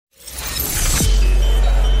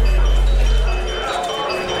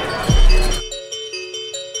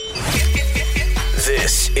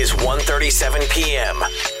is 1:37 p.m.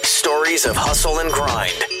 Stories of hustle and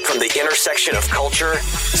grind from the intersection of culture,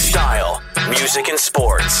 style, music, and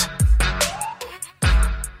sports.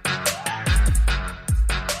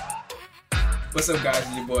 What's up, guys?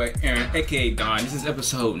 It's your boy Aaron, aka Don. This is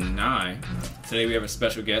episode 9. Today we have a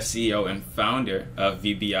special guest, CEO and founder of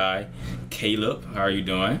VBI, Caleb. How are you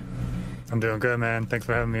doing? I'm doing good, man. Thanks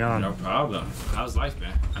for having me on. No problem. How's life,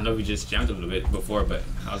 man? I know we just jammed a little bit before, but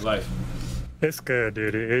how's life? It's good,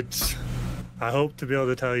 dude. I hope to be able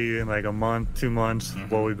to tell you in like a month, 2 months,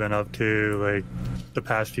 what we've been up to. Like, the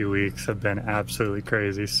past few weeks have been absolutely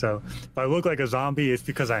crazy. So if I look like a zombie, it's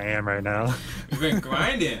because I am right now. You've been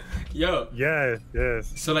grinding. Yo.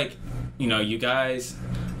 Yes. So, like, you guys,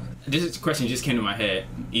 this is a question just came to my head.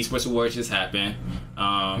 Esports Awards just happened.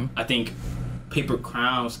 I think Paper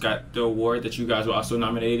Crowns got the award that you guys were also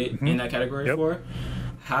nominated in that category for.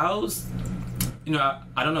 How's,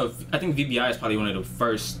 I don't know, I think VBI is probably one of the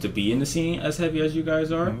first to be in the scene as heavy as you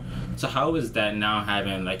guys are. So how is that now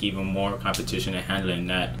having like even more competition and handling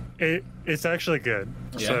that? It's actually good.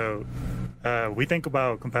 Yeah. So we think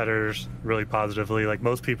about competitors really positively. Like,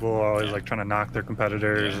 most people are always like trying to knock their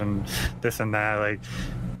competitors and this and that. Like,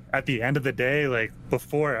 at the end of the day, like,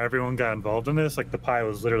 before everyone got involved in this, like, the pie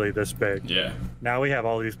was literally this big. Yeah. Now we have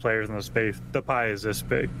all these players in the space. The pie is this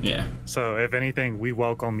big. Yeah. So if anything, we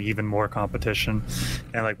welcome even more competition.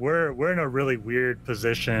 And like, we're in a really weird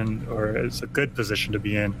position, or it's a good position to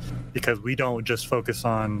be in, because we don't just focus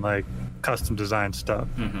on like custom design stuff.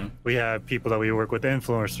 We have people that we work with,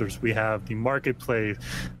 influencers. We have the marketplace.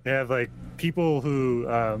 We have like people who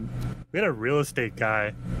we had a real estate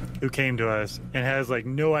guy who came to us and has like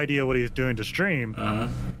no idea what he's doing to stream,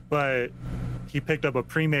 but he picked up a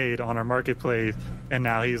pre-made on our marketplace, and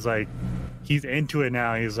now he's into it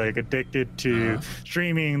now. He's like addicted to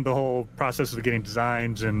streaming, the whole process of getting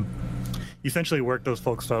designs, and you essentially work those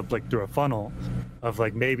folks up like through a funnel of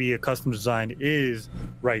like, maybe a custom design is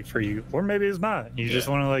right for you, or maybe it's not. You just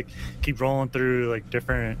want to like keep rolling through like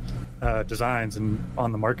different designs and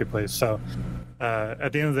on the marketplace. So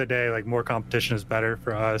at the end of the day, like, more competition is better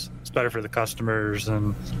for us. It's better for the customers,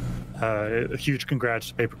 and a huge congrats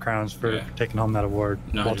to Paper Crowns for taking home that award.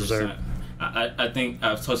 No, well deserved. I think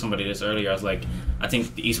I told somebody this earlier. I was like, I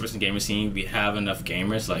think the esports and gamer scene, we have enough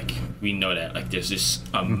gamers. Like, we know that. Like, there's just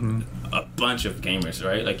a bunch of gamers,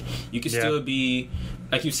 right? Like, you can still be,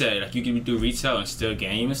 like you said, like, you can do retail and still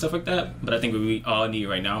game and stuff like that. But I think what we all need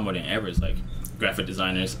right now more than ever is like graphic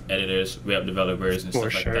designers, editors, web developers, and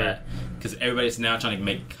stuff like that. Because everybody's now trying to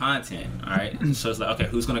make content, all right? So it's like, okay,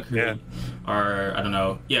 who's going to create or, I don't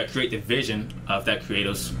know, create the vision of that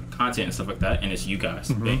creator's content and stuff like that, and it's you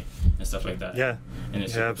guys, and stuff like that. Yeah, and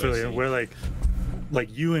it's absolutely. We're like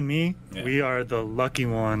you and me, we are the lucky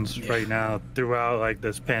ones right now throughout like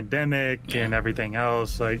this pandemic and everything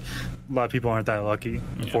else. Like, a lot of people aren't that lucky,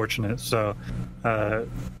 unfortunate. So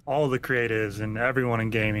all the creatives and everyone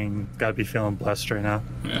in gaming got to be feeling blessed right now.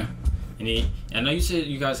 Yeah. And I know you said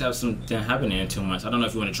you guys have something happening in 2 months. I don't know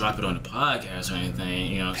if you want to drop it on the podcast or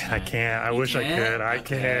anything. I can't. I wish I could. I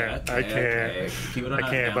can't. I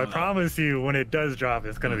can't. But I promise you, when it does drop,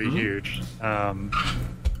 it's going to be huge.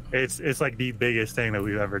 It's like the biggest thing that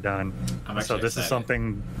we've ever done. So this is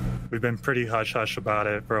something we've been pretty hush-hush about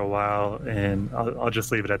it for a while, and I'll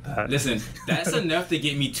just leave it at that. Listen, that's enough to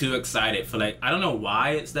get me too excited for, like, I don't know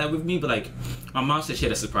why it's that with me, but like, my mom said she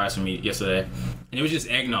had a surprise for me yesterday, and it was just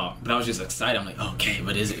eggnog, but I was just excited. I'm like, okay,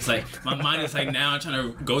 what is it? It's like, my mind is like now trying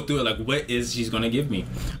to go through it, like, what is she's gonna give me?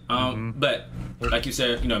 But like you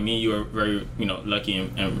said, me and you are very, lucky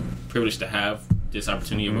and privileged to have this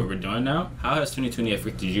opportunity of what we're doing now. How has 2020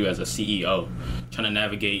 affected you as a CEO, trying to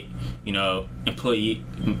navigate,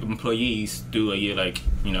 employees through a year like,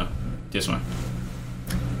 this one?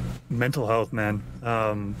 Mental health, man.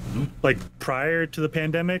 Like, prior to the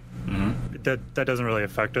pandemic, that doesn't really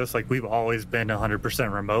affect us. Like, we've always been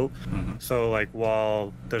 100% remote. So like,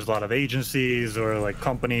 while there's a lot of agencies or like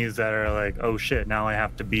companies that are like, oh shit, now I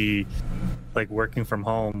have to be like working from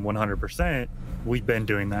home 100%, we've been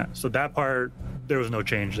doing that. So that part, there was no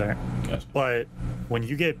change there. Yes. But when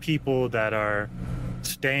you get people that are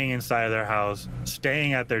staying inside of their house,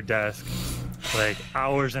 staying at their desk, like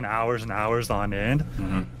hours and hours and hours on end,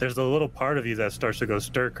 there's a little part of you that starts to go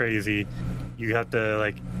stir crazy. You have to,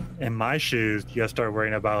 like, in my shoes, you gotta start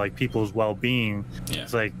worrying about like people's well-being.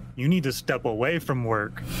 It's like, you need to step away from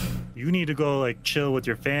work. You need to go like chill with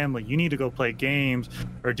your family. You need to go play games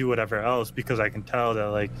or do whatever else, because I can tell that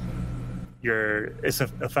like it's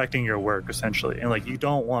affecting your work essentially. And like, you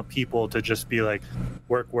don't want people to just be like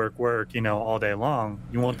work, all day long.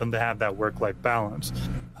 You want them to have that work-life balance.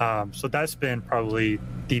 So that's been probably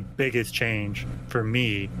the biggest change for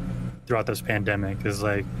me throughout this pandemic, is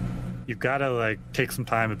like, you've got to like take some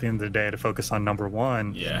time at the end of the day to focus on number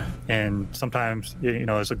one. Yeah. And sometimes,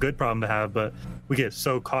 it's a good problem to have, but we get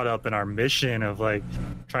so caught up in our mission of like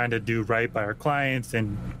trying to do right by our clients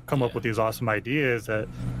and come up with these awesome ideas that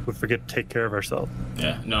we forget to take care of ourselves.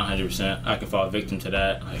 Yeah, no, 100%. I can fall victim to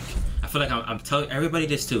that. Like, I feel like I'm telling everybody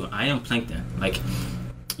this too. I am Plankton. Like,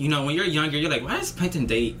 when you're younger, you're like, why does Plankton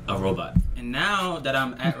date a robot? And now that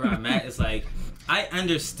I'm at where I'm at, it's like, I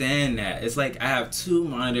understand that. It's like I have 2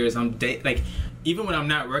 monitors. Like, even when I'm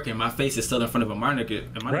not working, my face is still in front of a monitor.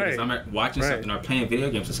 Right. I'm watching something or playing video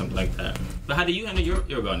games or something like that. But how do you handle your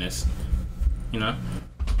wellness?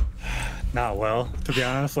 Not well, to be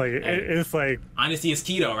honest. Like, it's like, honesty is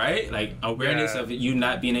key, though, right? Like, awareness of you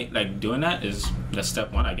not being like doing that's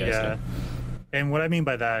step one, I guess. Yeah. And what I mean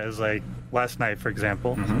by that is, like, last night, for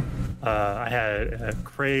example, I had a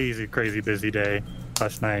crazy busy day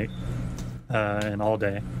last night. And all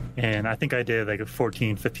day, and I think I did like a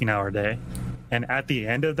 15 hour day, and at the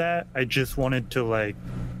end of that I just wanted to like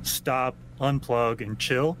stop, unplug, and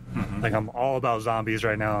chill. Like, I'm all about zombies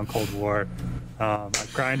right now on Cold War. I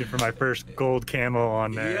grinded for my first gold camo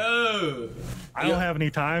on there. I don't have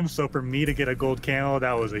any time, so for me to get a gold camo,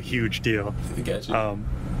 that was a huge deal. I got you.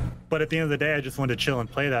 But at the end of the day, I just wanted to chill and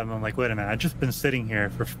play that. And I'm like, wait a minute, I've just been sitting here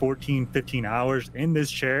for 15 hours in this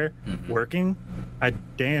chair working. I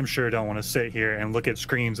damn sure don't want to sit here and look at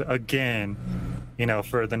screens again,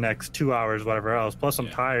 for the next 2 hours, whatever else. Plus, I'm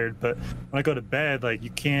tired. But when I go to bed, like,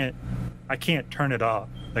 I can't turn it off.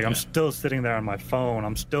 Like, I'm still sitting there on my phone.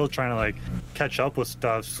 I'm still trying to like catch up with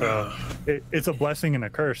stuff. So it's a blessing and a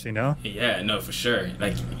curse, Yeah, no, for sure.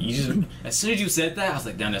 Like, you just, as soon as you said that, I was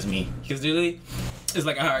like, damn, that's me. Because really, it's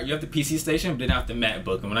like, all right, you have the PC station, but then I have the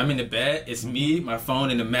MacBook. And when I'm in the bed, it's me, my phone,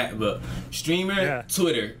 and the MacBook. Streamer,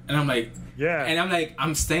 Twitter. And I'm like, and I'm like,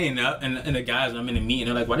 I'm staying up, and the guys, when I'm in the meeting,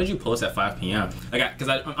 they're like, why did you post at 5 p.m.? Like,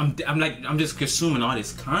 because I'm just consuming all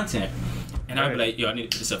this content. And I'd be like, yo, I need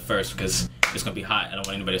to put this up first because it's going to be hot. I don't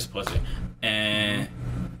want anybody else to post it. And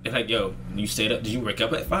it's like, yo, you stayed up. Did you wake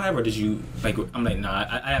up at 5 or did you, like, I'm like, nah,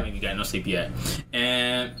 I haven't even gotten no sleep yet.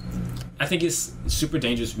 And I think it's super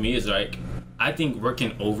dangerous for me is like, I think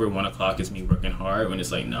working over 1 o'clock is me working hard when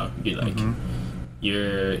it's like, no, you're like,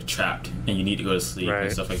 you're trapped and you need to go to sleep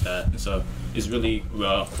and stuff like that. And so it's really,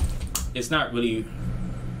 it's not really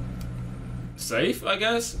safe, I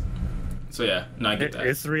guess. So yeah, no, I get that.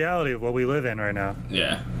 It's the reality of what we live in right now.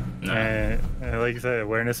 Yeah. No. And like you said,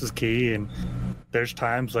 awareness is key. And there's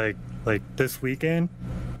times like this weekend,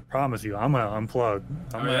 promise you, I'm gonna unplug.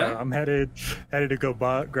 I'm headed to go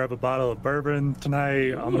grab a bottle of bourbon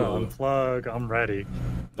tonight. I'm gonna unplug. I'm ready.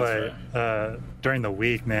 But during the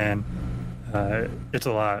week, man, it's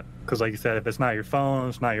a lot. Because like you said, if it's not your phone,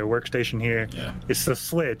 it's not your workstation here, it's the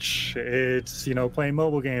Switch, it's, playing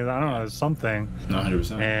mobile games, I don't know, it's something. No,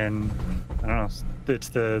 100%. And I don't know, it's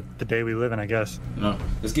the day we live in, I guess. No,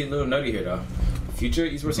 let's get a little nutty here though. Future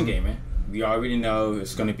esports and gaming, we already know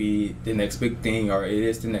it's going to be the next big thing, or it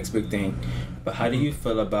is the next big thing. But how do you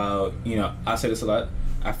feel about, I say this a lot,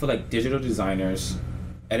 I feel like digital designers,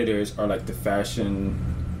 editors are like the fashion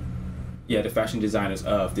designers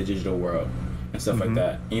of the digital world. And stuff like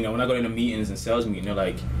that. When I go into meetings and sales meetings, they're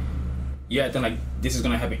like, then like this is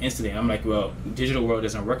gonna happen instantly. And I'm like, well, digital world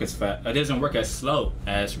doesn't work as fast. It doesn't work as slow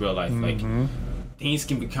as real life. Like things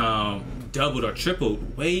can become doubled or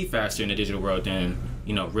tripled way faster in the digital world than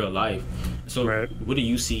real life. So what do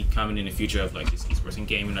you see coming in the future of like this esports and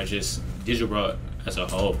gaming, or just digital world as a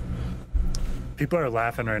whole? People are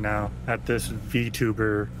laughing right now at this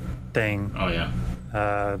VTuber thing. Oh yeah.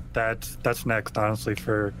 That's next, honestly,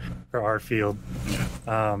 for our field.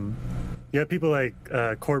 You have people like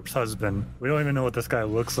Corpse Husband. We don't even know what this guy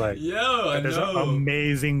looks like. Yeah, I know. There's an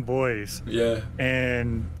amazing voice. Yeah.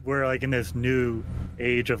 And we're like in this new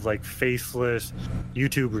age of like faceless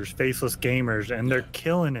YouTubers, faceless gamers, and they're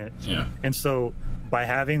killing it. Yeah. And so by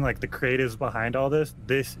having like the creatives behind all this,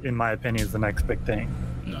 in my opinion, is the next big thing.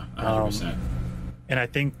 No, 100%. And I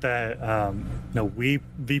think that, we,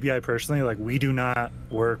 VBI personally, like, we do not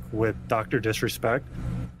work with Dr. Disrespect.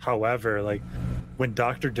 However, like, when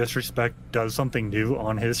Dr. Disrespect does something new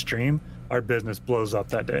on his stream, our business blows up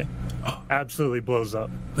that day. Oh. Absolutely blows up.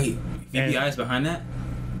 Wait, VBI is behind that?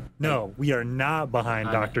 No, we are not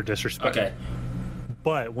behind Dr. Disrespect. Okay.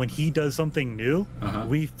 But when he does something new,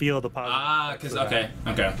 we feel the positive.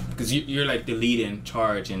 Because you're like the lead in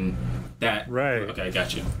charge and that. Right. Okay, I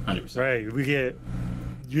got you. 100%. Right. We get,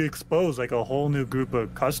 you expose like a whole new group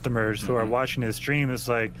of customers who are watching his stream. It's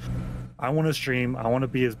like, I want to stream, I want to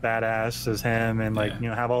be as badass as him, and like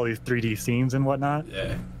have all these 3D scenes and whatnot.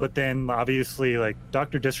 Yeah. But then obviously like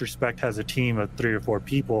Dr. Disrespect has a team of 3 or 4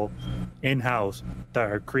 people in-house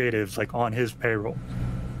that are creatives like on his payroll.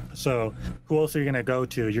 So who else are you going to go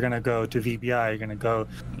to? You're going to go to VBI, you're going to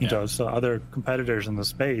go so other competitors in the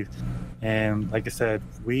space. And like I said,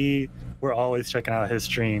 we're always checking out his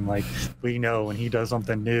stream. Like, we know when he does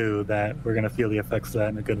something new that we're going to feel the effects of that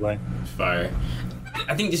in a good way. Fire.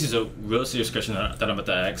 I think this is a real serious question that I'm about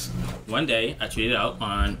to ask. One day, I tweeted out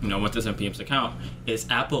on 1000PM's account, is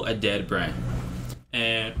Apple a dead brand?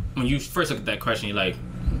 And when you first look at that question, you're like,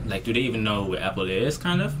 do they even know what Apple is,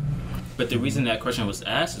 kind of? But the reason that question was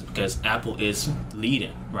asked is because Apple is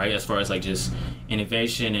leading, right? As far as like just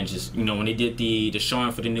innovation and just, when they did the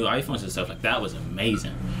showing for the new iPhones and stuff, like that was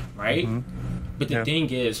amazing, right? Mm-hmm. But the thing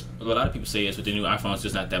is, a lot of people say is with the new iPhones,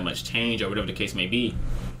 there's not that much change or whatever the case may be.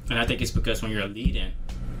 And I think it's because when you're leading,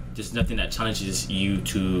 there's nothing that challenges you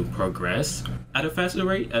to progress at a faster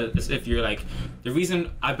rate. As if you're like, the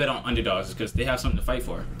reason I bet on underdogs is because they have something to fight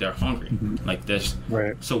for. They're hungry. Mm-hmm. Like this.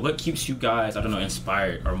 Right. So what keeps you guys, I don't know,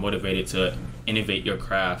 inspired or motivated to innovate your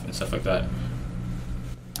craft and stuff like that?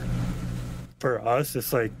 For us,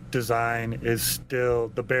 it's like design is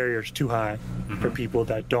still, the barrier's too high for people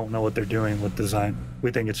that don't know what they're doing with design.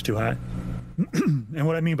 We think it's too high. And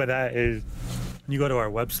what I mean by that is, when you go to our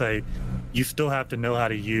website, you still have to know how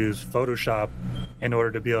to use Photoshop in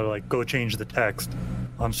order to be able to like go change the text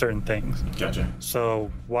on certain things. Gotcha.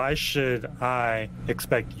 So why should I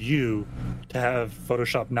expect you to have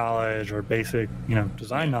Photoshop knowledge or basic,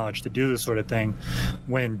 design knowledge to do this sort of thing,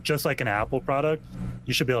 when just like an Apple product,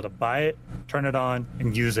 you should be able to buy it, turn it on,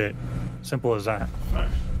 and use it. Simple as that. Right.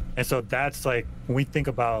 And so that's like, when we think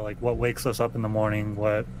about like what wakes us up in the morning,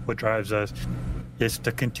 what drives us, is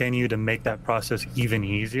to continue to make that process even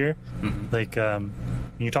easier. Mm-hmm. Like when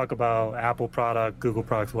you talk about Apple product, Google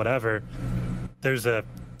products, whatever, there's a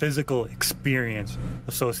physical experience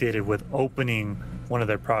associated with opening one of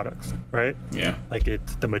their products, right? Yeah. Like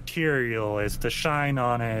it's the material, it's the shine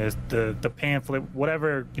on it, it's the pamphlet,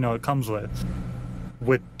 whatever, it comes with.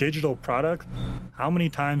 With digital products, how many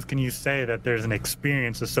times can you say that there's an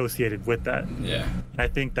experience associated with that? Yeah. And I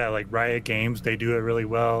think that like Riot Games, they do it really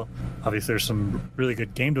well. Obviously, there's some really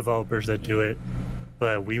good game developers that do it,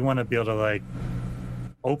 but we want to be able to like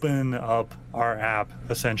open up our app,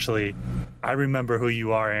 essentially. I remember who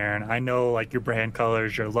you are, Aaron. I know like your brand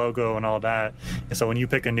colors, your logo, and all that. And so when you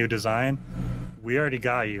pick a new design, we already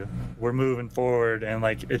got you. We're moving forward, and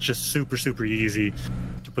like it's just super, super easy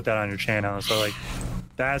to put that on your channel. So like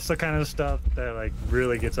that's the kind of stuff that like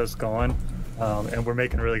really gets us going, and we're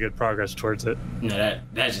making really good progress towards it. No, that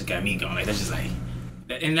just got me going. Like that's just like,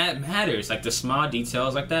 and that matters. Like the small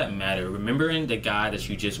details like that matter. Remembering the guy that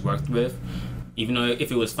you just worked with, even though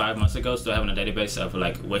if it was 5 months ago, still having a database of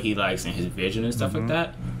like what he likes and his vision and stuff like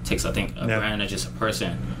that takes, I think, a brand or just a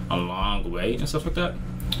person a long way and stuff like that.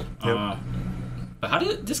 Yep. But how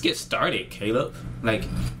did this get started, Caleb? Like,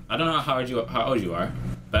 I don't know how old you are,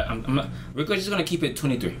 but we're just gonna keep it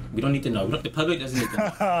 23. We don't need to know. The public doesn't need to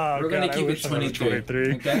know. We're gonna keep it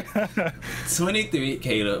 23. Okay. 23,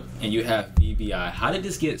 Caleb, and you have VBI. How did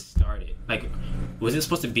this get started? Like, was it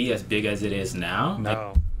supposed to be as big as it is now? No.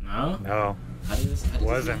 Like, No. How did this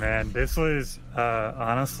wasn't, man. This was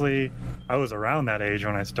honestly, I was around that age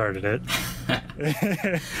when I started it,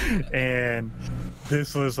 and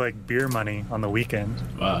this was like beer money on the weekend.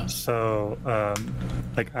 Wow. So,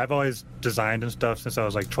 like I've always designed and stuff since I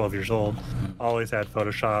was like 12 years old. Always had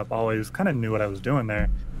Photoshop. Always kind of knew what I was doing there.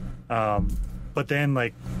 But then,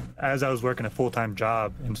 like, as I was working a full-time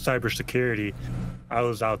job in cybersecurity, I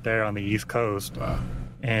was out there on the East Coast. Wow.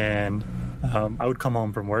 And I would come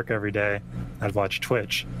home from work every day. I'd watch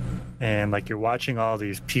Twitch, and like you're watching all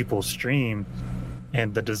these people stream,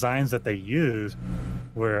 and the designs that they use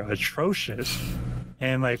were atrocious.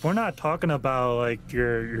 And like we're not talking about like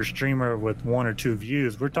your streamer with 1 or 2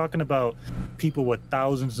 views. We're talking about people with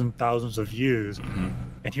thousands and thousands of views. Mm-hmm.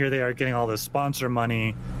 And here they are getting all this sponsor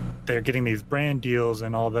money. They're getting these brand deals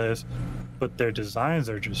and all this, but their designs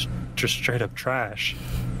are just straight up trash.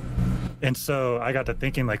 And so I got to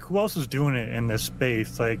thinking, like, who else is doing it in this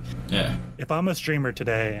space? Like, if I'm a streamer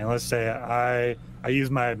today, and let's say I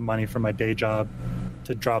use my money from my day job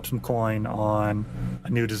to drop some coin on a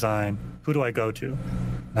new design, who do I go to?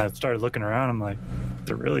 And I started looking around. I'm like,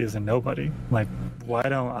 there really isn't nobody. I'm like, why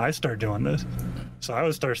don't I start doing this? So I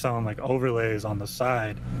would start selling like overlays on the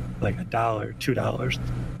side, like $1,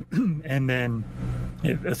 $2, and then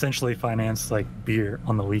it essentially financed like beer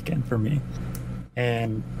on the weekend for me.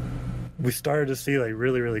 And we started to see like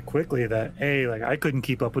really, really quickly that like I couldn't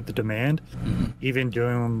keep up with the demand, even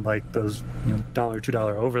doing like those $1, $2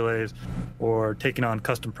 overlays or taking on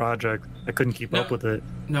custom projects. I couldn't keep up with it.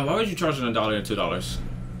 Now, why would you charge $1 and $2?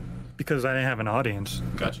 Because I didn't have an audience.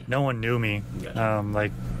 Gotcha. No one knew me.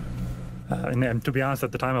 Gotcha. And to be honest,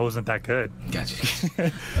 at the time I wasn't that good.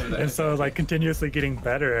 Gotcha. And so like continuously getting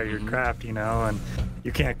better at your craft, and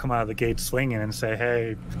you can't come out of the gate swinging and say,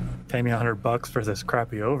 hey, pay me $100 for this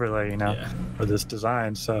crappy overlay, or this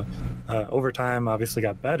design. So over time, obviously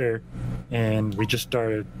got better, and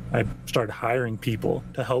I started hiring people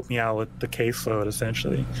to help me out with the caseload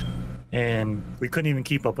essentially, and we couldn't even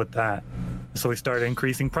keep up with that. So we started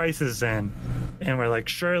increasing prices and we're like,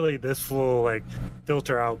 surely this will like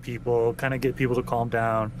filter out people, kind of get people to calm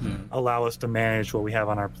down, allow us to manage what we have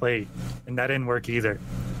on our plate. And that didn't work either.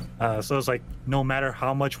 So it's like, no matter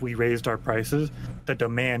how much we raised our prices, the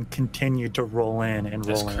demand continued to roll in and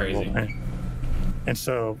roll in. Crazy. And roll in. And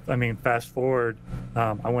so, I mean, fast forward,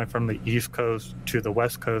 I went from the East Coast to the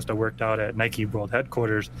West Coast. I worked out at Nike World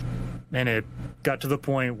Headquarters, and it got to the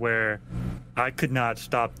point where I could not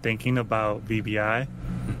stop thinking about VBI,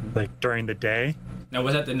 like during the day. Now,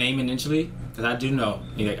 was that the name initially? Because I do know,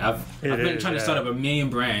 I've been trying to start up a million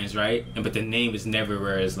brands, right? But the name is never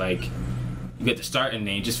where it's like you get the starting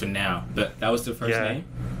name just for now. But that was the first name.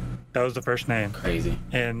 That was the first name. Crazy.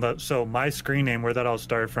 And so my screen name, where that all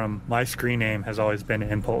started from, my screen name has always been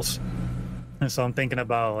Impulse. And so I'm thinking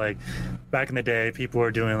about like back in the day, people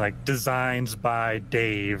were doing like designs by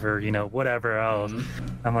Dave or, whatever else.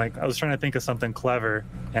 I'm like, I was trying to think of something clever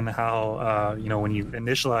and how, when you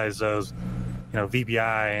initialize those,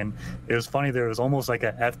 VBI. And it was funny, there was almost like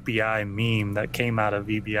a FBI meme that came out of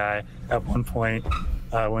VBI at one point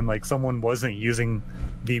when like someone wasn't using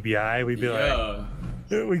VBI. We'd be like,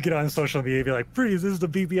 we get on social media, be like, "Freeze! This is the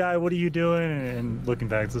VBI. What are you doing?" And looking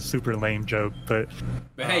back, it's a super lame joke, but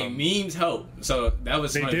hey, memes help. So that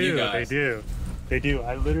was smart of you guys. They do.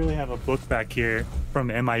 I literally have a book back here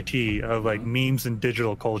from MIT of like memes and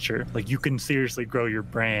digital culture. Like you can seriously grow your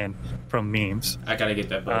brand from memes. I gotta get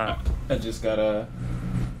that book. I just gotta.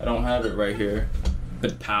 I don't have it right here.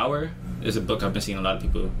 But Power is a book I've been seeing a lot of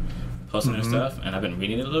people posting their stuff, and I've been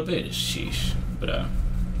reading it a little bit. Sheesh, but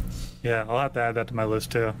yeah, I'll have to add that to my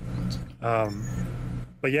list too.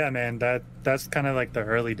 But yeah, man, that's kind of like the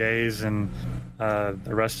early days, and the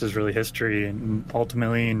rest is really history. And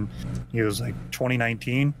ultimately, it was like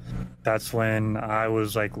 2019. That's when I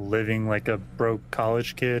was like living like a broke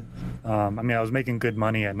college kid. I was making good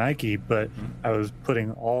money at Nike, but I was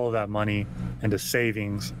putting all of that money into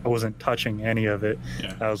savings. I wasn't touching any of it.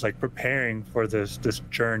 Yeah. I was like preparing for this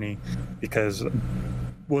journey because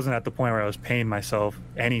wasn't at the point where I was paying myself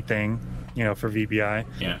anything, for VBI.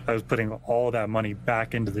 Yeah. I was putting all that money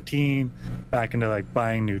back into the team, back into like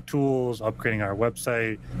buying new tools, upgrading our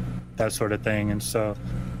website, that sort of thing. And so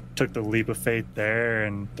took the leap of faith there,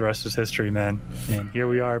 and the rest is history, man. And here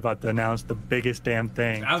we are about to announce the biggest damn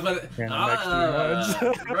thing. I was about to, next 3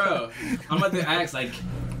 months. Bro, I'm about to ask, like,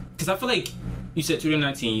 because I feel like you said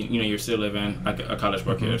 2019, you're still living like a college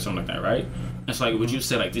worker or something like that, right? It's like, would you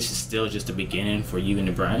say like this is still just the beginning for you and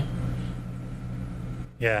the brand?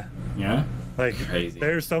 Yeah. Yeah? Like, crazy.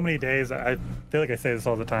 There's so many days, I feel like I say this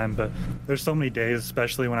all the time, but there's so many days,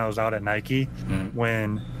 especially when I was out at Nike,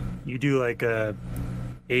 when you do like a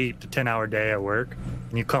 8 to 10 hour day at work,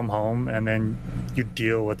 and you come home and then you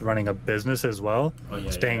deal with running a business as well,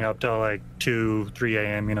 staying up till like 2, 3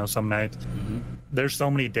 a.m., some nights. There's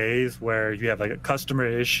so many days where you have like a customer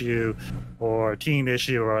issue or a team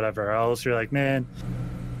issue or whatever else. You're like, man,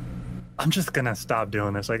 I'm just gonna stop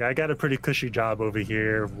doing this. Like, I got a pretty cushy job over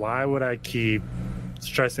here. Why would I keep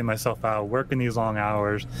stressing myself out, working these long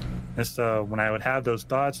hours? And so when I would have those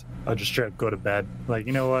thoughts, I'd just straight up go to bed. Like,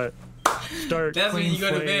 you know what? Start. That's when you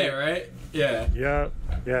go to bed, right? Yeah. Yeah.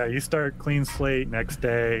 You start clean slate next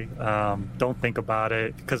day. Don't think about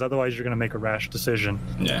it, because otherwise you're gonna make a rash decision.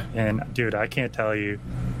 Yeah. And dude, I can't tell you,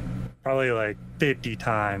 probably like 50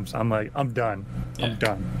 times, I'm like, I'm done. Yeah. I'm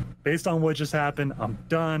done. Based on what just happened, I'm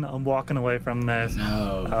done. I'm walking away from this.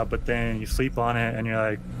 No. But then you sleep on it, and you're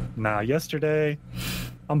like, nah, yesterday,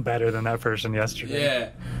 I'm better than that person yesterday. Yeah.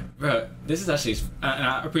 Bro, this is actually, and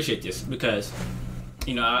I appreciate this, because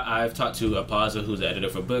I've talked to Apaza, who's the editor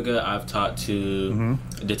for Booga. I've talked to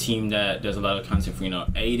the team that does a lot of content for,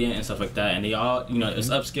 Aiden and stuff like that. And they all, it's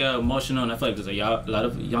upscale, emotional, and I feel like there's a lot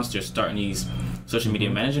of youngsters starting these social media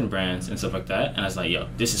managing brands and stuff like that. And I was like, yo,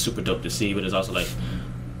 this is super dope to see, but it's also like,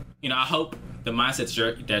 I hope the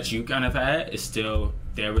mindset that you kind of had is still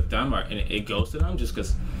there with them, or and it goes to them, just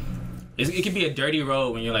because it can be a dirty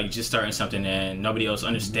road when you're like just starting something and nobody else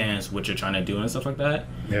understands what you're trying to do and stuff like that.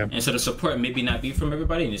 Yeah. And so the support maybe not be from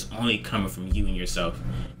everybody, and it's only coming from you and yourself.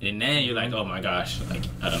 And then you're like, oh my gosh, like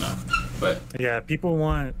I don't know, but yeah, people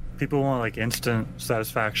want like instant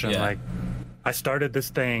satisfaction. Yeah. Like, I started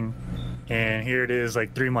this thing, and here it is,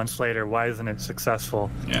 like 3 months later. Why isn't it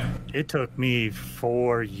successful? yeah, It took me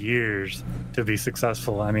 4 years to be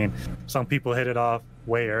successful. I mean, some people hit it off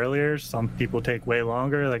way earlier. Some people take way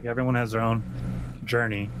longer. Like, everyone has their own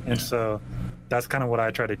journey. And so that's kind of what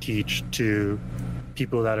I try to teach to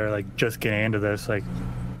people that are like just getting into this. Like,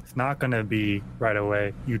 it's not going to be right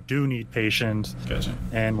away. You do need patience. gotcha.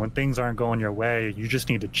 And when things aren't going your way, you just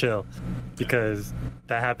need to chill, because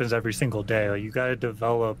that happens every single day. Like, you got to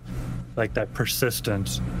develop like that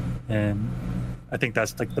persistence. And I think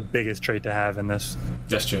that's like the biggest trait to have in this.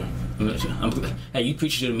 That's true. Hey, you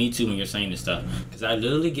preach to me too when you're saying this stuff, because I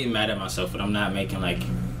literally get mad at myself when I'm not making like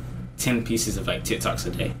 10 pieces of like TikToks a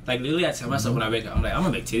day. Like, literally, I tell myself when I wake up, I'm like, I'm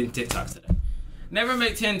gonna make 10 TikToks today. Never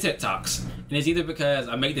make 10 TikToks. And it's either because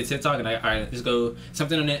I make the TikTok and all right, let's go,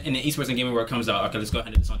 something in the esports and gaming world comes out. Okay, let's go ahead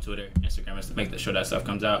and do this on Twitter, Instagram, and make sure that stuff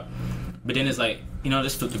comes out. But then it's like,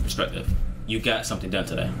 let's flip the perspective. You got something done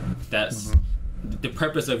today. That's the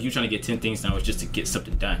purpose of you trying to get 10 things done was just to get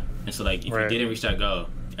something done. And so, like, if you didn't reach that goal,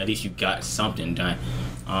 at least you got something done.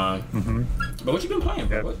 But what you been playing,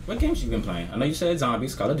 bro? Yep. What games you been playing? I know you said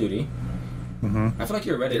Zombies, Call of Duty. I feel like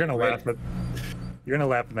you're ready. You're gonna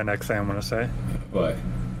laugh at the next thing I'm gonna say. What?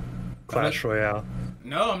 Clash Royale.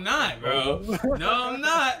 No, I'm not, bro. No, I'm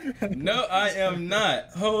not. No, I am not.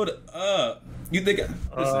 Hold up. You think?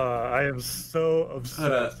 Listen, I am so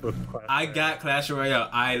obsessed with Clash I Royale. got Clash Royale.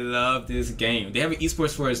 I love this game. They have an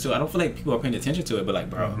esports for it too. I don't feel like people are paying attention to it, but like,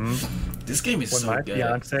 bro, this game is When so my good.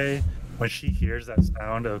 fiance, when she hears that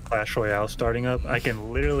sound of Clash Royale starting up, I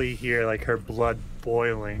can literally hear like her blood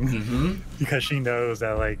boiling because she knows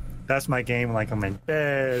that like that's my game. Like, I'm in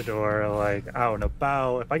bed or like out and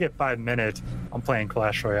about. If I get 5 minutes, I'm playing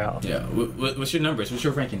Clash Royale. Yeah. What's your numbers? What's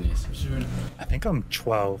your ranking this? I think I'm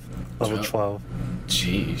 12, level 12.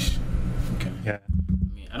 Jeez. Okay. Yeah.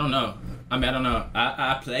 I don't know. I don't know.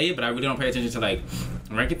 I play it, but I really don't pay attention to like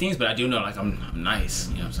ranking things. But I do know like I'm nice.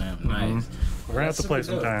 You know what I'm saying? I'm nice. We're gonna have to play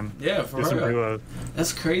sometime. Yeah, for Get some real. duos.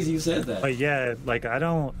 That's crazy you said that. But yeah, like I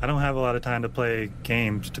don't have a lot of time to play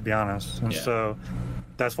games, to be honest. And so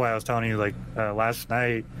that's why I was telling you, like, last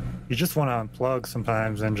night, you just want to unplug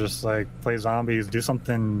sometimes and just like play zombies, do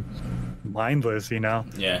something mindless,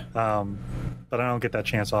 Yeah. But I don't get that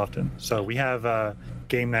chance often. So we have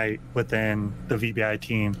game night within the VBI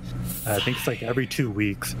team. I think it's like every 2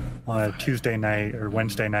 weeks on a Tuesday night or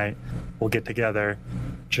Wednesday night. We'll get together.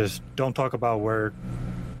 Just don't talk about work.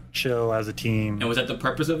 Chill as a team. And was that the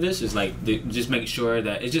purpose of this? Is like just make sure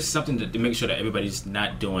that it's just something to make sure that everybody's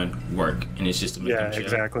not doing work, and it's just to make them chill.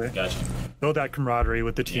 Exactly. Gotcha. Build that camaraderie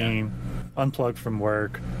with the team. Unplug from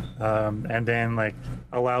work, and then like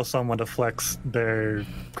allow someone to flex their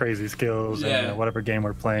crazy skills in whatever game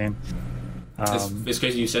we're playing. It's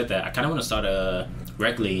crazy you said that. I kind of want to start a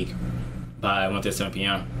rec league by 1:07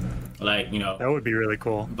 p.m. Like, that would be really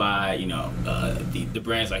cool. By the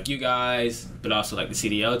brands like you guys, but also like the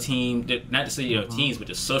CDL team, not the CDL teams, but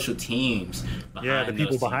the social teams. The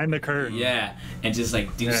people behind the curtain. Yeah, and just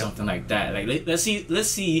like do something like that. Like let's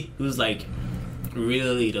see who's like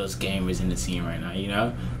really those gamers in the scene right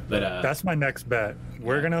now. But that's my next bet.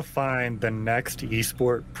 We're gonna find the next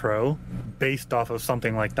esport pro based off of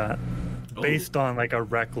something like that. Based on like a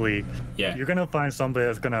rec league. Yeah. You're gonna find somebody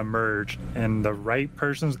that's gonna emerge, and the right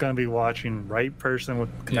person's gonna be watching, right person with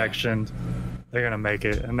connections. They're gonna make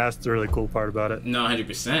it, and that's the really cool part about it. No,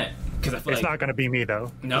 100%. Because I feel it's not gonna be me though.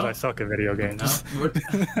 No, I suck at video games. No.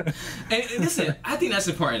 and listen, I think that's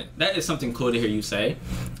important. That is something cool to hear you say.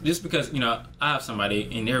 Just because I have somebody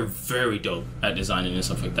and they're very dope at designing and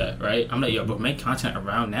stuff like that, right? I'm like, but make content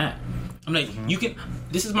around that. I'm like, you can.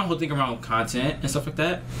 This is my whole thing around content and stuff like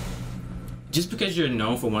that. Just because you're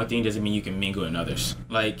known for one thing doesn't mean you can mingle in others.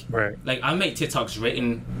 Like I make TikToks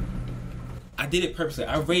rating. I did it purposely.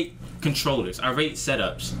 I rate controllers. I rate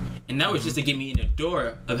setups, and that was just to get me in the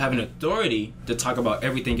door of having authority to talk about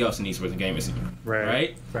everything else in esports and gaming scene.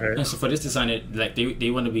 Right. And so for this designer, like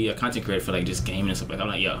they want to be a content creator for like just gaming and stuff like that. I'm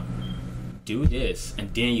like, yo, do this,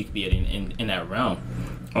 and then you can be in that realm.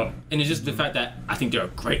 And it's just the fact that I think they're a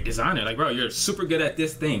great designer. Like, bro, you're super good at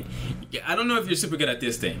this thing. I don't know if you're super good at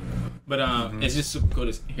this thing, but it's just super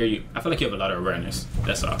cool to hear you. I feel like you have a lot of awareness.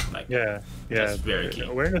 That's all. Like, that's very key.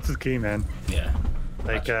 Awareness is key, man. Yeah.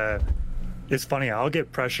 Like, it's funny. I'll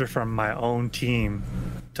get pressure from my own team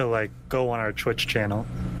to like go on our Twitch channel,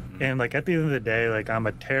 And like at the end of the day, like I'm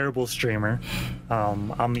a terrible streamer.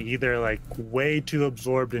 I'm either like way too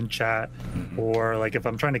absorbed in chat, or like if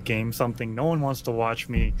I'm trying to game something, no one wants to watch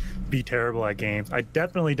me be terrible at games. I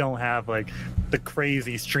definitely don't have like the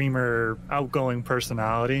crazy streamer outgoing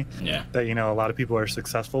personality that, you know, a lot of people are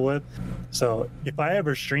successful with. So if I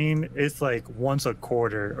ever stream, it's like once a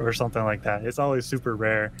quarter or something like that. It's always super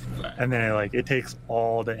rare. And then it takes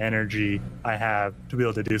all the energy I have to be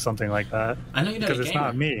able to do something like that. I know you're not a gamer. Because it's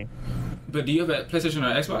not me. But do you have a PlayStation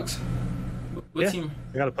or Xbox? What team?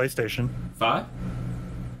 I got a PlayStation 5.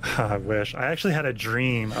 I wish. I actually had a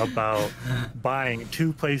dream about buying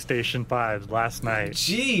 2 PlayStation 5s last night.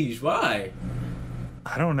 Jeez, why?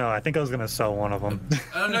 I don't know. I think I was gonna sell one of them.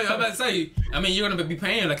 I don't know. I'm about to say. I mean, you're gonna be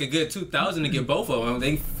paying like a good $2,000 to get both of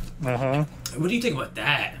them. What do you think about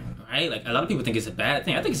that? Right? Like a lot of people think it's a bad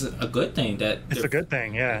thing. I think it's a good thing that it's a good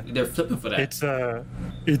thing. Yeah. They're flipping for that.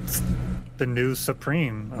 It's the new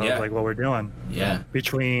supreme of like what we're doing. Yeah.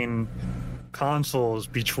 Between consoles,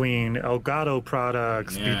 between Elgato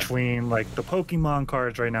products, between like the Pokemon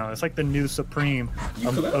cards right now. It's like the new supreme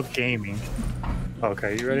of gaming.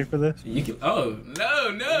 Okay, you ready for this? Oh,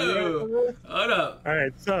 no. Hold up. All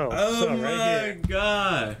right, so right here.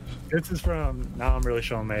 God. This is from, now I'm really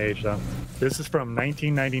showing my age though. This is from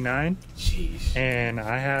 1999. Jeez. And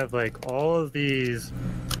I have like all of these,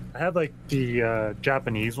 I have like the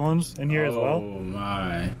Japanese ones in here as well. Oh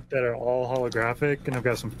my. That are all holographic, and I've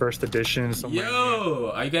got some first editions.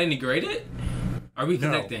 Yo, are you got any graded? Are we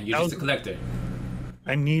collecting? You're just a collector.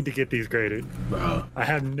 I need to get these graded. Bro. I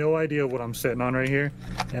have no idea what I'm sitting on right here,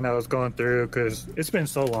 and I was going through because it's been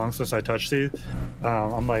so long since I touched these.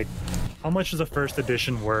 I'm like, how much is a first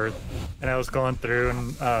edition worth? And I was going through,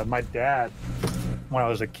 and my dad, when I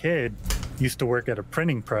was a kid, used to work at a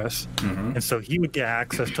printing press, and so he would get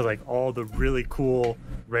access to like all the really cool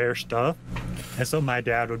rare stuff, and so my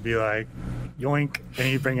dad would be like, yoink, and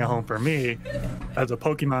he'd bring it home for me as a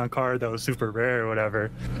Pokemon card that was super rare or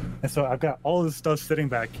whatever. And so I've got all this stuff sitting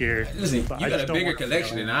back here. Listen, you got a bigger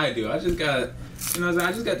collection than I do. I just got, you know what I'm saying?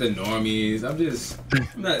 I just got the normies.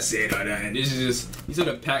 I'm not saying all that. This is just, these are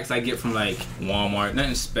the packs I get from like Walmart.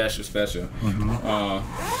 Nothing special.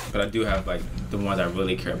 But I do have like the ones I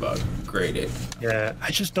really care about graded. Yeah,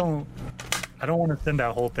 I don't want to send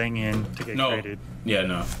that whole thing in to get graded. Yeah,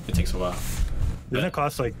 no, it takes a while. Doesn't it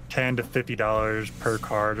cost like $10 to $50 per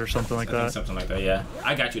card or something like that? Something like that, yeah.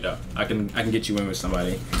 I got you though. I can get you in with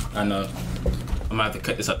somebody. I know. I'm gonna have to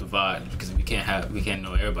cut this up the VOD because we can't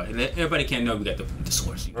know everybody. Everybody can't know we got the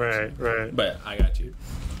source. Right. But I got you.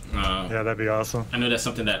 Yeah, that'd be awesome. I know that's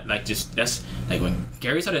something that that's like when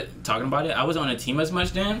Gary started talking about it. I wasn't on a team as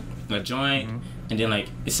much then. I joined, and then like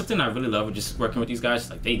it's something I really love with just working with these guys.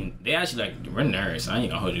 Like they actually like we're nerds. I ain't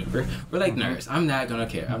gonna hold you. We're like nerds. I'm not gonna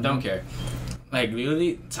care. I don't care. Like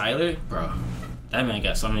really, Tyler, bro, that man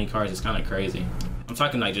got so many cards. It's kind of crazy. I'm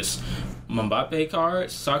talking like just Mbappe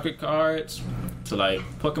cards, soccer cards, to like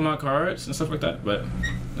Pokemon cards and stuff like that. But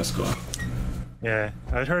that's cool. Yeah,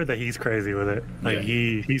 I've heard that he's crazy with it. Like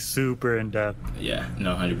he's super in depth. Yeah,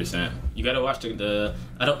 no, 100%. You gotta watch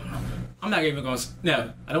I'm not even gonna.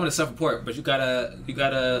 No, I don't want to self-report, but you gotta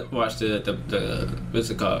watch the what's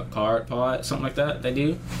it called, Card Pod, something like that. They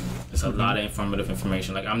do. It's a lot of informative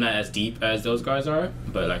information. Like I'm not as deep as those guys are,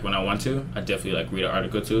 but like when I want to, I definitely like read an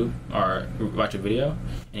article too or watch a video,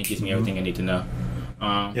 and it gives me everything I need to know.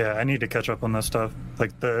 Yeah, I need to catch up on this stuff.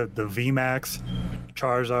 Like the VMAX,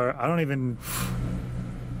 Charizard. I don't even.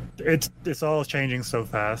 It's all changing so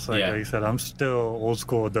fast. Like you said, I'm still old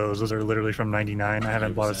school with those. Those are literally from '99. I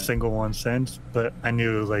haven't 100%. Bought a single one since, but I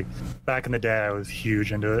knew like back in the day I was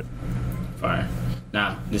huge into it. Fire.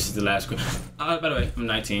 Now, this is the last question. By the way, I'm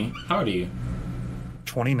 19. How old are you?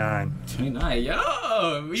 29. 29.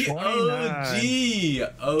 Yo, we 29.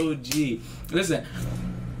 OG. Listen,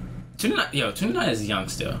 29 is young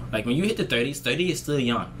still. Like when you hit the 30s, 30 is still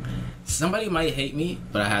young. Somebody might hate me,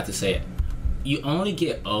 but I have to say it. You only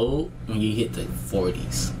get old when you hit the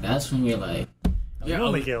 40s. That's when you're like, you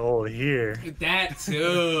only get old here. That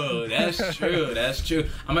too. That's true. That's true.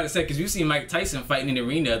 I'm about to say, because you see Mike Tyson fighting in the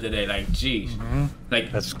arena the other day. Like, geez.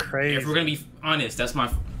 Like, that's crazy. If we're going to be honest, that's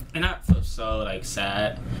my... And I feel so, like,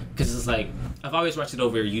 sad. Because it's like, I've always watched it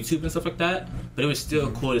over YouTube and stuff like that. But it was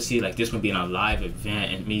still cool to see, like, this one being a live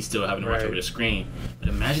event and me still having to watch over the screen. But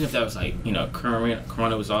imagine if that was, like, you know,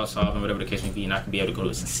 Corona was all solved and whatever the case may be, and I could be able to go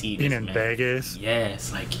to see this, being in Vegas.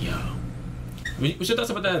 Yes. Like, yo... What's your thoughts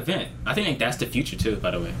about that event? I think that's the future too, by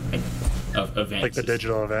the way, like, of events. Like the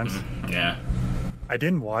digital events. Yeah. I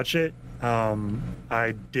didn't watch it.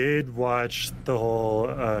 I did watch the whole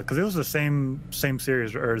because it was the same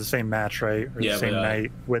series or the same match, right? Or the same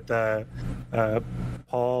night with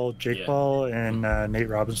Jake Paul, and Nate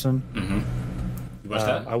Robinson. Mm-hmm. You watched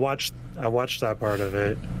that? I watched that part of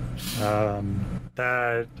it.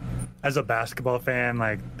 That, as a basketball fan,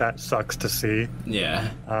 like, that sucks to see.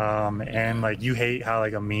 Yeah. And like, you hate how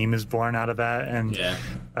like a meme is born out of that. And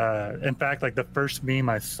in fact, like, the first meme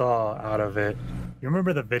I saw out of it, you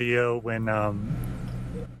remember the video when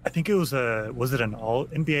I think it was an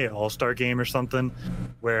NBA All-Star game or something,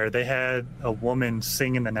 where they had a woman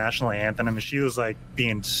singing the national anthem, and she was like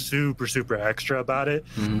being super, super extra about it.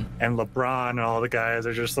 Mm-hmm. And LeBron and all the guys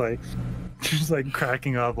are just like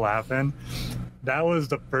cracking up laughing. That was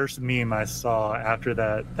the first meme I saw after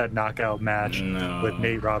that knockout match with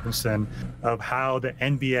Nate Robinson, of how the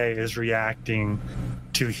NBA is reacting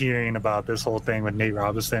to hearing about this whole thing with Nate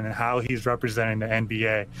Robinson and how he's representing the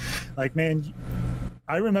NBA. Like, man,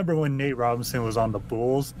 I remember when Nate Robinson was on the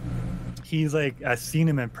Bulls. He's like, I've seen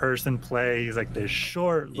him in person play. He's like this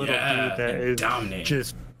short little dude that is dominant,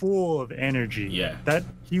 just full of energy. Yeah. That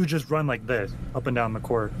he would just run like this up and down the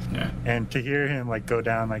court. Yeah. And to hear him like go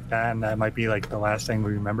down like that, and that might be like the last thing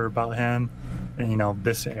we remember about him, and you know,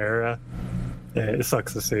 this era. Yeah, it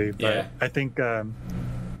sucks to see, but I think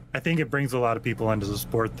it brings a lot of people into the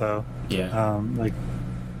sport, though. Yeah. Like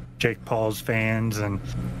Jake Paul's fans, and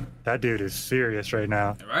that dude is serious right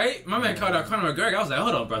now. Right? My man called out Conor McGregor. I was like,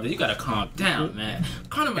 hold on, brother, you gotta calm down, man.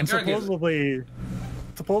 Conor McGregor. And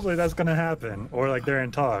supposedly that's gonna happen, or like they're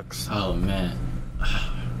in talks. Oh man.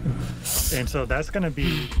 And so that's gonna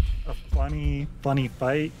be a funny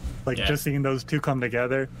fight. Like just seeing those two come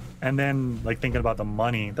together, and then like thinking about the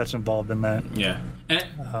money that's involved in that. Yeah, and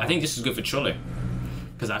I think this is good for Triller.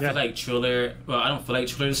 Because I feel like Triller, well, I don't feel like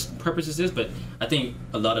Triller's purpose is this, but I think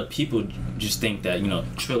a lot of people just think that, you know,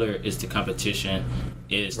 Triller is the competition,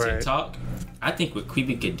 is TikTok. I think what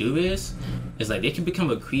Quibi could do is like they can become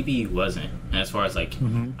what Quibi wasn't. And as far as like,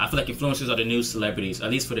 I feel like influencers are the new celebrities,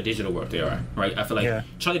 at least for the digital world they are, right? I feel like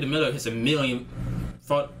Charlie D'Amelio hits 1 million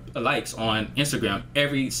likes on Instagram,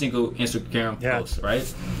 every single Instagram post,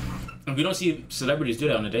 right? And we don't see celebrities do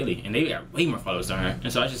that on the daily, and they got way more followers than her.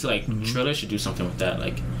 And so I just feel like Triller should do something with that,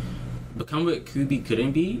 like become what Quibi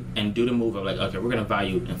couldn't be, and do the move of like, okay, we're gonna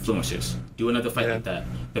value influencers, do another fight like that,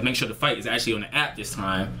 but make sure the fight is actually on the app this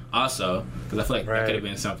time, also, because I feel like that could have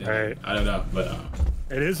been something. I don't know, but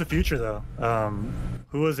it is the future though.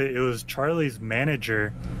 Who was it? It was Charlie's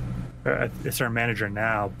manager. It's our manager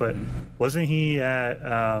now, but wasn't he at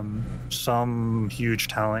some huge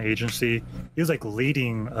talent agency? He was like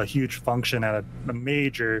leading a huge function at a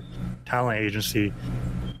major talent agency,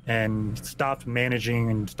 and stopped managing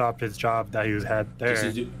and stopped his job that he had there,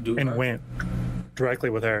 and went directly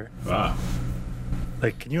with her. Wow.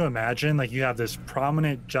 Like, can you imagine? Like, you have this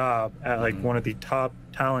prominent job at like one of the top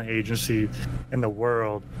talent agencies in the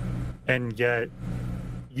world, and yet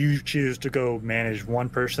you choose to go manage one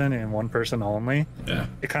person and one person only. Yeah.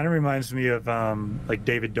 It kind of reminds me of like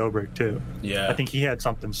David Dobrik too. Yeah. I think he had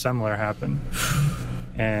something similar happen.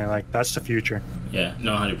 And like, that's the future. Yeah,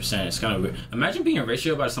 no, 100%. It's kind of weird. Imagine being a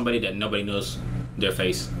ratio by somebody that nobody knows their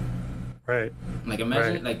face. Right. Like,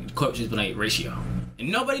 imagine like Corp just been like ratio, and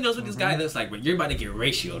nobody knows what this guy looks like, but you're about to get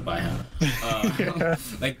ratioed by him.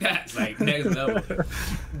 Like, that's like next level.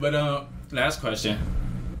 But last question.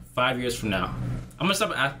 5 years from now, I'm gonna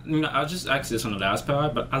stop. I'll just ask this on the last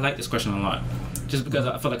part, but I like this question a lot, just because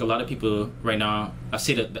I feel like a lot of people right now, I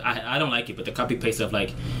see that I don't like it, but the copy paste of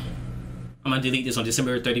like, I'm gonna delete this on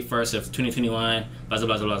December 31st of 2021, blah blah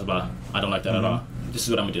blah blah blah. I don't like that at all. This is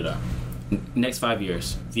what I'm gonna do though. Next 5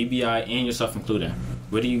 years, VBI and yourself included,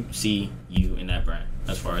 where do you see you in that brand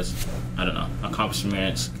as far as, I don't know,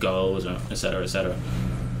 accomplishments, goals, or et cetera, et cetera?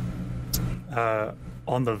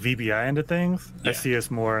 On the VBI end of things, I see us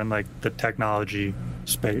more in like the technology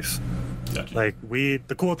space. Gotcha. Like,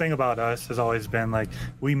 the cool thing about us has always been like,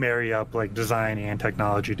 we marry up like design and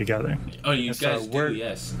technology together. Oh, you guys do,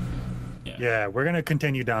 yes. Yeah, we're gonna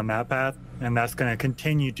continue down that path, and that's gonna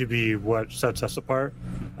continue to be what sets us apart.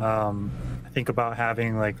 I think about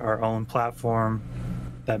having like our own platform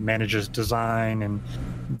that manages design and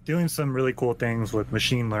doing some really cool things with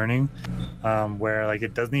machine learning, where like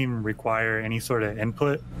it doesn't even require any sort of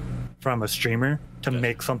input from a streamer to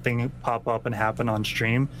make something pop up and happen on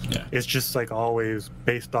stream. It's just like always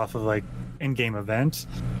based off of like in-game events.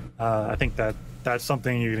 I think that's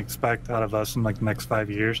something you can expect out of us in like the next 5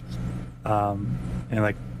 years, and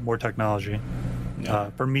like more technology.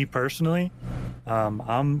 For me personally,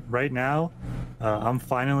 I'm right now, I'm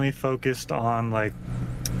finally focused on like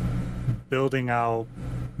building out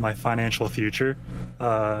my financial future,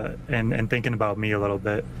 and thinking about me a little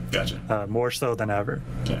bit. Gotcha. More so than ever.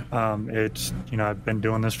 Okay. It's, I've been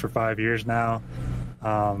doing this for 5 years now.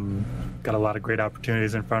 Got a lot of great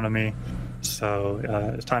opportunities in front of me. So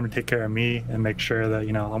it's time to take care of me and make sure that,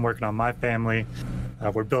 I'm working on my family.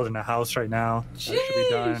 We're building a house right now. That should be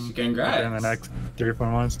done Congrats. in the next 3 or 4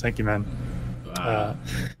 months. Thank you, man. Wow.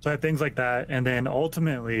 So I have things like that. And then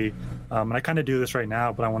ultimately, and I kind of do this right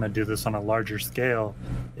now, but I want to do this on a larger scale,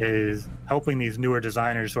 is helping these newer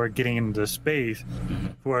designers who are getting into space,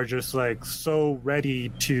 who are just like so ready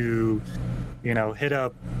to, hit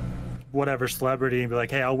up whatever celebrity and be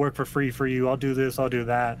like, hey, I'll work for free for you. I'll do this, I'll do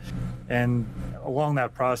that. And along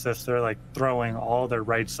that process, they're like throwing all their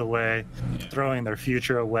rights away, throwing their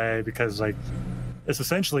future away, because like it's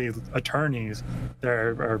essentially attorneys that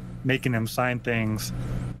are making them sign things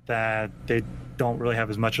that they don't really have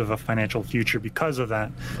as much of a financial future because of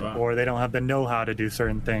that. Wow. Or they don't have the know-how to do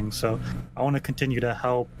certain things. So I want to continue to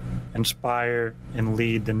help inspire and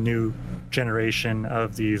lead the new generation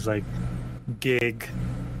of these like gig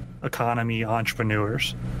economy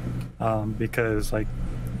entrepreneurs, because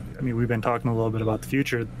we've been talking a little bit about the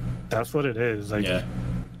future. That's what it is.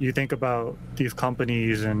 You think about these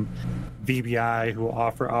companies and VBI who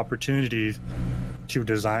offer opportunities to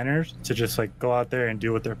designers to just like go out there and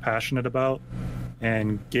do what they're passionate about,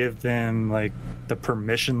 and give them like the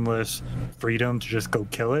permissionless freedom to just go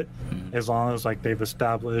kill it, as long as like they've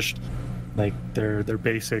established like their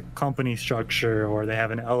basic company structure, or they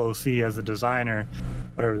have an LLC as a designer,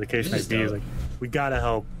 whatever the case may be. Like, we gotta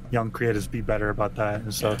help young creatives be better about that.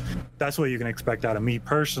 And so that's what you can expect out of me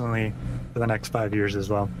personally for the next 5 years as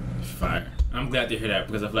well. Fire. I'm glad to hear that,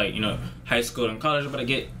 because I feel like, high school and college are about to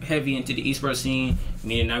get heavy into the esports scene.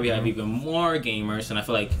 Now we have even more gamers, and I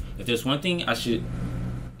feel like if there's one thing but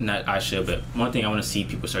one thing I want to see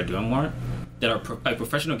people start doing more, that are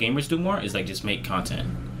professional gamers do more, is like just make content.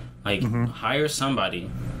 Hire somebody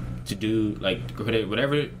to do like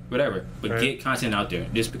whatever, but get content out there.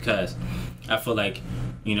 Just because I feel like,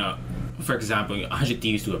 for example, 100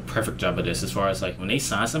 Thieves do a perfect job of this, as far as like when they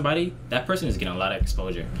sign somebody, that person is getting a lot of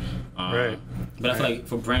exposure. But I feel like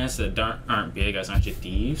for brands that aren't big as 100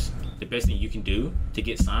 Thieves, the best thing you can do to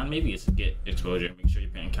get signed maybe is to get exposure, make sure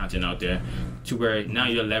you're putting content out there to where now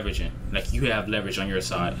you're leveraging, like you have leverage on your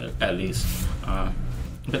side at least. But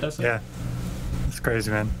that's it. It's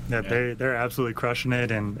crazy, man. They're absolutely crushing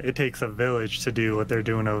it, and it takes a village to do what they're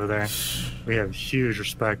doing over there. We have huge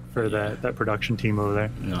respect for that production team over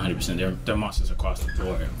there. No, 100%. They're monsters across the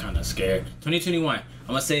board. I'm kind of scared. 2021. I'm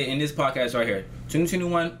gonna say in this podcast right here,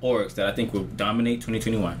 2021 orgs that I think will dominate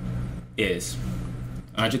 2021 is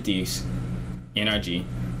 100 Thieves, NRG,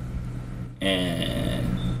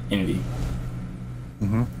 and Envy.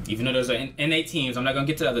 Even though those are NA teams, I'm not gonna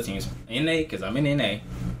get to the other teams. NA, because I'm in NA.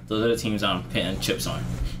 Those are the teams I'm putting chips on,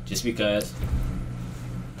 just because.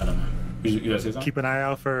 I don't know. You gotta say something? Keep an eye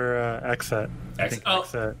out for XSET.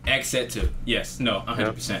 XSET too. Yes. No.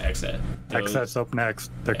 100% XSET. XSET's up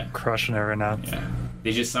next. They're crushing it right now. Yeah.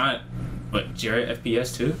 They just signed. What? Jared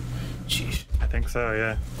FPS too? Jeez. I think so.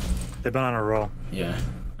 Yeah. They've been on a roll. Yeah.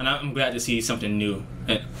 And I'm glad to see something new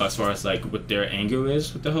as far as like what their angle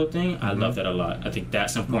is with the whole thing. I love that a lot. I think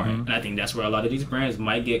that's important, and I think that's where a lot of these brands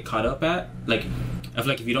might get caught up at. Like, I feel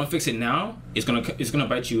like if you don't fix it now, it's gonna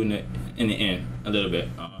bite you in the end a little bit.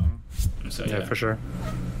 So yeah, for sure.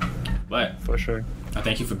 But for sure, I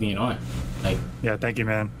thank you for being on. Thank you,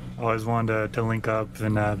 man. Always wanted to link up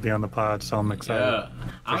and be on the pod, so I'm excited. Yeah,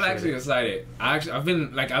 I'm actually excited. I've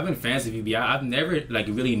been fans of VBI. I've never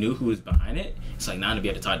really knew who was behind it. It's like now to be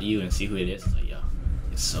able to talk to you and see who it is. It's like, yo,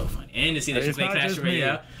 it's so funny, and to see that you play Clash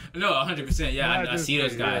Royale. No, 100%. Yeah, I see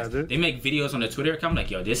those guys. They make videos on their Twitter account. I'm like,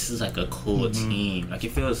 yo, this is like a cool team. Like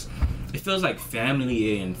it feels like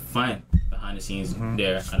family and fun behind the scenes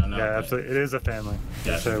there. I don't know. Yeah, absolutely. It is a family.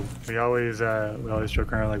 Yeah. So we always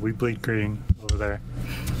joke around like we bleed green over there.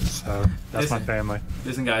 So that's my family.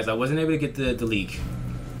 Listen, guys, I wasn't able to get the leak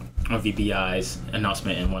on VBI's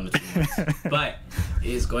announcement in one of the tweets, but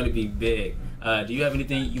it's going to be big. Do you have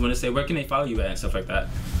anything you want to say? Where can they follow you at and stuff like that?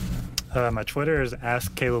 My Twitter is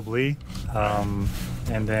 @CalebLee,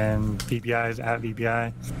 and then VBI is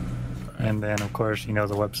 @VBI, and then of course the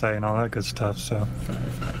website and all that good stuff. So.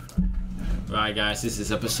 All right, guys, this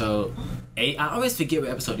is episode 8. I always forget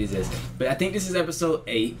what episode this is, but I think this is episode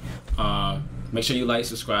 8. Make sure you like,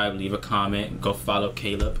 subscribe, leave a comment, go follow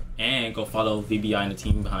Caleb, and go follow VBI and the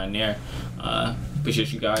team behind there.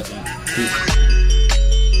 Appreciate you guys, and peace.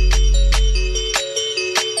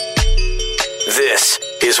 This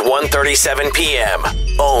is 1:37 p.m.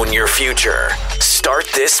 Own your future. Start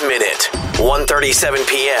this minute. 1:37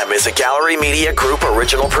 p.m. is a Gallery Media Group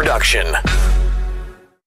original production.